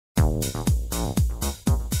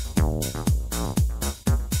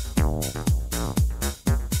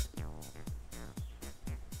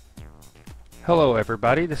Hello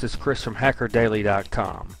everybody, this is Chris from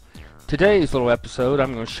HackerDaily.com. Today's little episode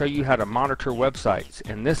I'm going to show you how to monitor websites,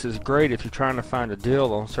 and this is great if you're trying to find a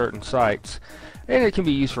deal on certain sites, and it can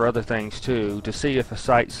be used for other things too, to see if a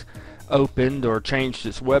site's opened or changed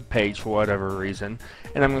its web page for whatever reason.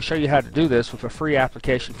 And I'm going to show you how to do this with a free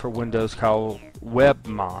application for Windows called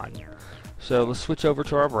Webmon. So let's switch over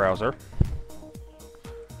to our browser.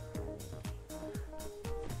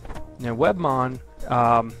 Now Webmon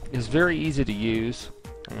is very easy to use.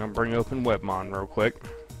 I'm going to bring open Webmon real quick.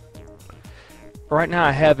 Right now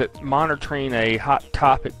I have it monitoring a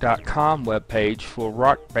HotTopic.com webpage for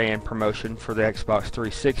Rock Band promotion for the Xbox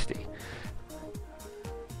 360.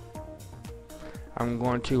 I'm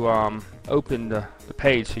going to open the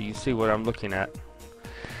page so you can see what I'm looking at.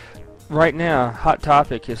 Right now Hot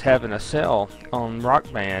Topic is having a sale on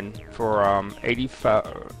Rock Band for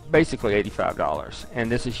basically $85,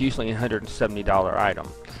 and this is usually a $170 item.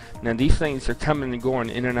 Now these things are coming and going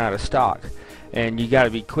in and out of stock, and you got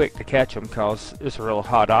to be quick to catch them because it's a real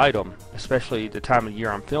hot item, especially the time of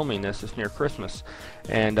year I'm filming this. It's near Christmas,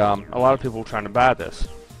 and a lot of people are trying to buy this.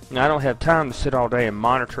 Now I don't have time to sit all day and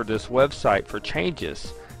monitor this website for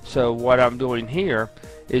changes, so what I'm doing here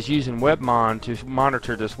is using Webmon to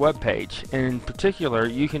monitor this web page. And in particular,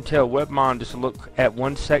 you can tell Webmon just to look at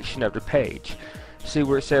one section of the page. See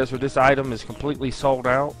where it says where this item is completely sold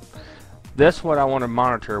out? That's what I want to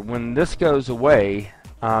monitor. When this goes away,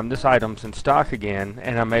 this item's in stock again,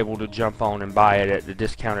 and I'm able to jump on and buy it at the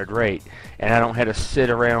discounted rate, and I don't have to sit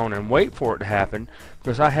around and wait for it to happen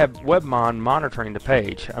because I have Webmon monitoring the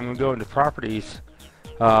page. I'm going to go into properties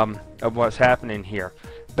of what's happening here.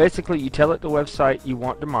 Basically, you tell it the website you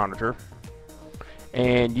want to monitor,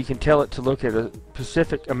 and you can tell it to look at a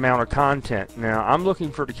specific amount of content. Now I'm looking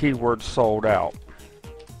for the keyword sold out.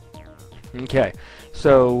 Okay,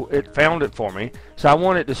 so it found it for me. So I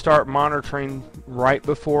want it to start monitoring right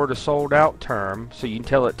before the sold out term, so you can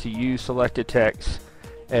tell it to use selected text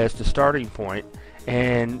as the starting point,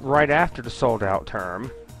 and right after the sold out term,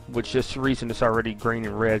 which is the reason it's already green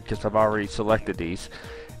and red because I've already selected these,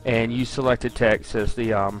 and use selected text as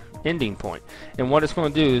the ending point. And what it's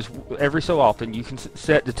going to do is every so often you can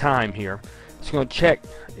set the time here. It's going to check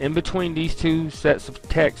in between these two sets of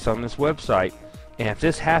text on this website, and if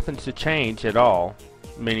this happens to change at all,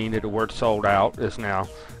 meaning that the word sold out is now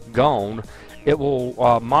gone, it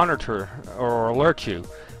will monitor or alert you.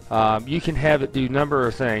 You can have it do a number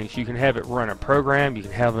of things. You can have it run a program, you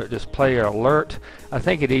can have it just play an alert. I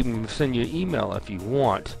think it even will send you an email if you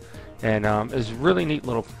want. And it's a really neat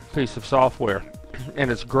little piece of software, and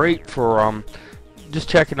it's great for just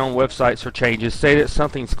checking on websites for changes. Say that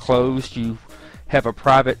something's closed, you have a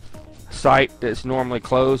private site that's normally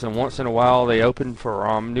closed, and once in a while they open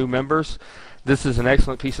for new members. This is an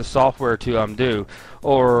excellent piece of software to do.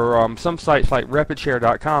 Or some sites like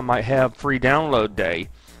RapidShare.com might have free download day,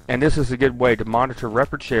 and this is a good way to monitor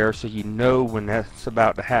RapidShare so you know when that's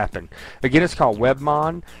about to happen. Again, it's called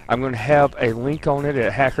Webmon. I'm going to have a link on it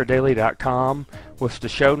at HackerDaily.com with the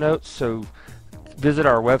show notes, so visit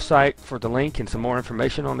our website for the link and some more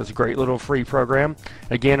information on this great little free program.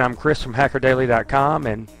 Again, I'm Chris from HackerDaily.com,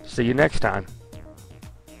 and see you next time.